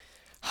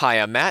Hi,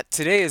 I'm Matt.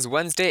 Today is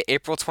Wednesday,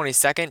 April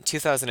 22nd,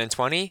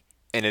 2020,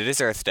 and it is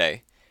Earth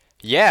Day.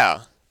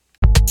 Yeah!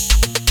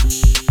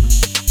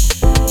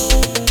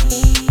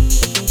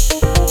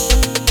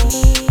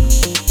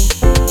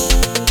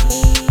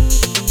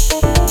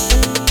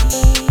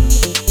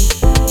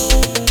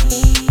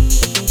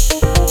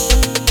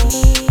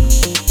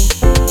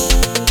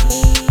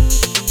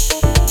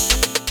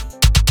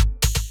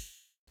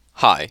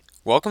 Hi,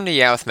 welcome to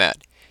Yeah with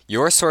Matt,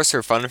 your source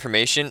for fun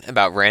information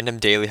about random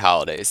daily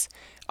holidays.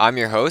 I'm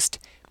your host,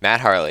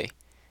 Matt Harley.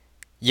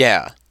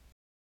 Yeah!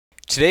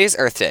 Today is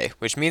Earth Day,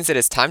 which means that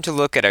it's time to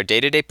look at our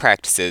day-to-day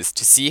practices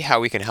to see how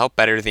we can help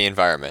better the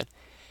environment.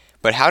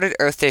 But how did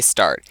Earth Day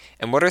start,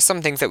 and what are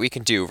some things that we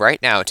can do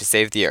right now to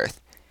save the Earth?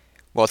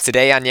 Well,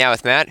 today on Yeah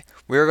with Matt,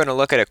 we're going to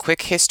look at a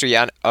quick history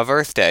of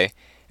Earth Day,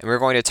 and we're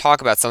going to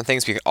talk about some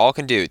things we all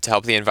can do to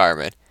help the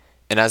environment.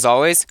 And as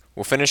always,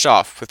 we'll finish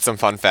off with some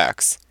fun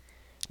facts.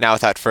 Now,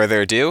 without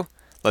further ado,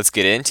 let's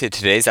get into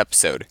today's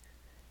episode.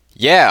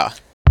 Yeah!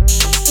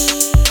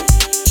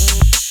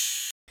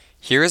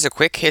 Here is a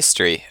quick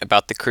history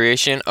about the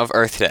creation of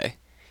Earth Day.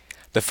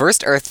 The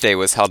first Earth Day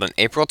was held on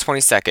April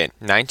 22nd,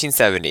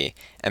 1970,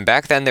 and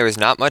back then there was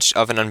not much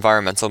of an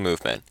environmental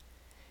movement.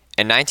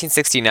 In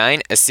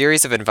 1969, a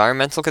series of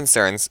environmental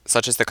concerns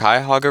such as the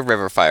Cuyahoga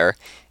River fire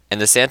and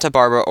the Santa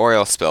Barbara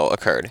oil spill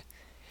occurred.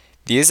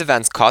 These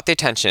events caught the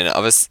attention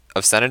of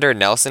Senator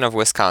Nelson of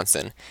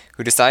Wisconsin,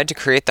 who decided to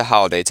create the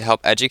holiday to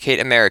help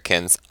educate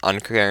Americans on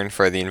caring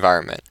for the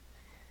environment.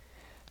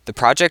 The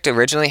project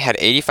originally had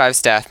 85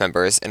 staff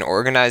members and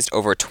organized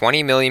over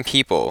 20 million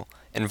people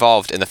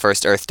involved in the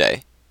first Earth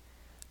Day.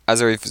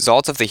 As a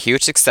result of the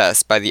huge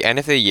success, by the end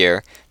of the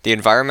year, the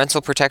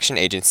Environmental Protection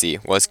Agency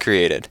was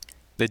created.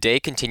 The day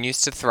continues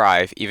to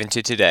thrive even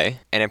to today,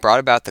 and it brought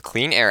about the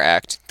Clean Air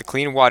Act, the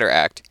Clean Water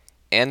Act,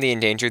 and the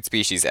Endangered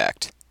Species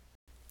Act.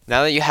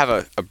 Now that you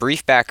have a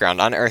brief background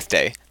on Earth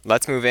Day,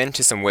 let's move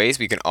into some ways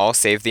we can all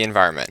save the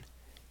environment.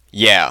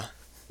 Yeah!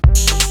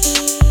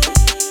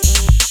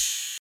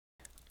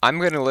 I'm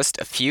going to list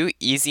a few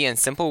easy and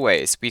simple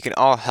ways we can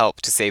all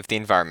help to save the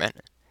environment.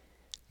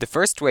 The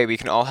first way we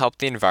can all help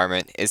the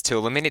environment is to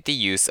eliminate the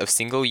use of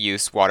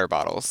single-use water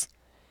bottles.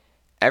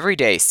 Every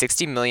day,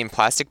 60 million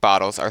plastic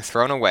bottles are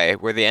thrown away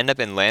where they end up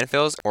in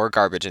landfills or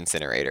garbage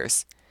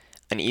incinerators.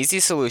 An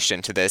easy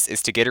solution to this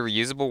is to get a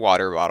reusable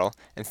water bottle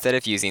instead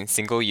of using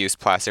single-use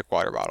plastic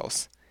water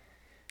bottles.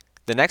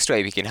 The next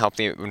way we can help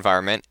the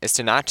environment is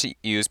to not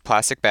use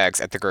plastic bags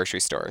at the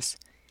grocery stores.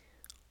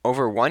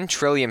 Over 1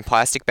 trillion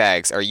plastic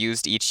bags are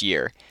used each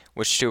year,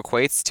 which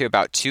equates to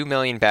about 2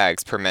 million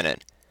bags per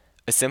minute.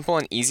 A simple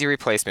and easy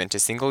replacement to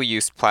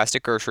single-use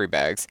plastic grocery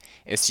bags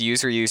is to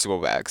use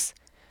reusable bags.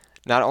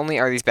 Not only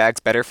are these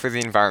bags better for the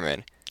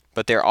environment,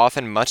 but they are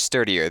often much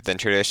sturdier than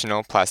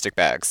traditional plastic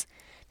bags.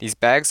 These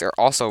bags are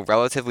also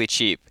relatively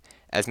cheap,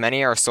 as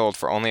many are sold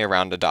for only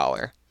around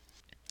 $1.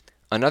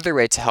 Another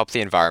way to help the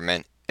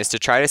environment is to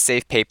try to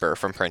save paper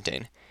from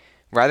printing.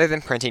 Rather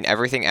than printing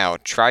everything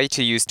out, try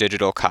to use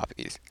digital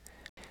copies.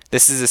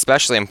 This is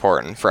especially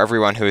important for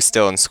everyone who is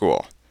still in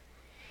school.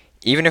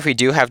 Even if we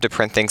do have to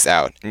print things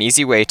out, an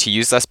easy way to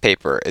use less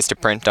paper is to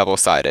print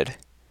double-sided.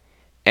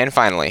 And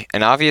finally,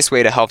 an obvious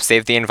way to help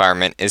save the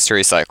environment is to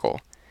recycle.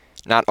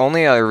 Not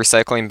only are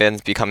recycling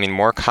bins becoming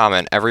more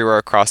common everywhere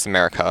across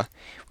America,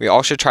 we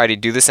all should try to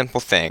do the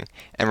simple thing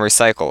and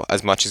recycle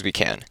as much as we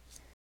can.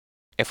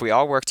 If we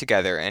all work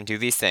together and do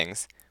these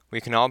things, we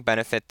can all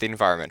benefit the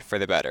environment for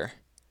the better.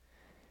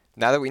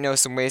 Now that we know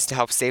some ways to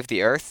help save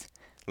the Earth,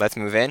 let's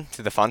move in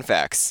to the fun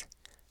facts.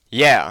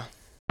 Yeah!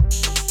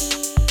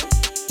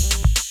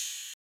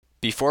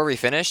 Before we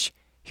finish,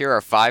 here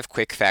are 5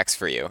 quick facts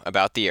for you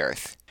about the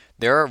Earth.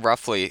 There are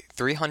roughly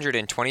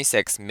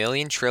 326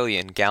 million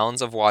trillion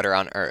gallons of water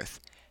on Earth.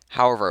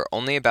 However,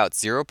 only about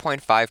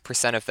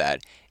 0.5% of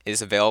that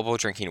is available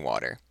drinking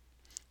water.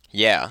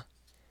 Yeah.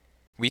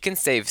 We can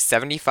save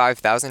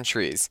 75,000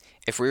 trees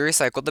if we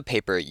recycled the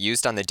paper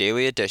used on the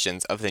daily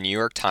editions of the New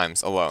York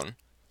Times alone.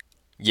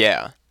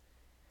 Yeah.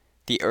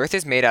 The Earth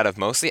is made out of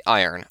mostly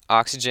iron,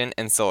 oxygen,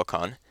 and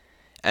silicon,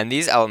 and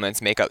these elements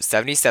make up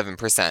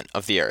 77%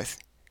 of the Earth.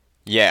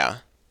 Yeah.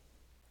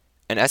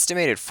 An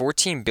estimated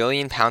 14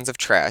 billion pounds of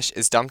trash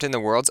is dumped in the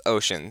world's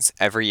oceans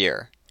every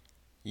year.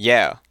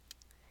 Yeah.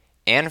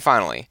 And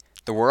finally,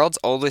 the world's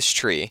oldest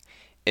tree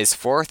is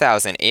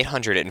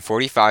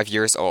 4,845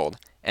 years old,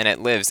 and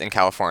it lives in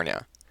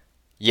California.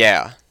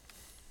 Yeah.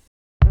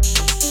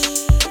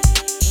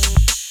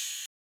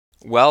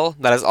 Well,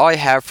 that is all I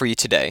have for you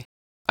today.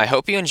 I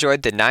hope you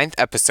enjoyed the 9th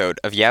episode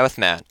of Yeah with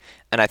Matt,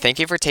 and I thank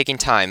you for taking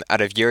time out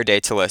of your day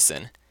to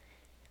listen.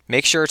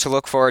 Make sure to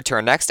look forward to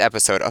our next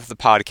episode of the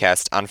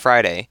podcast on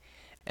Friday,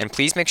 and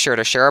please make sure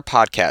to share our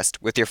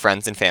podcast with your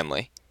friends and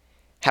family.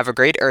 Have a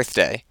great Earth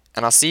Day,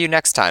 and I'll see you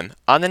next time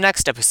on the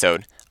next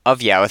episode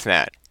of Yeah with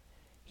Matt.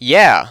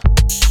 Yeah!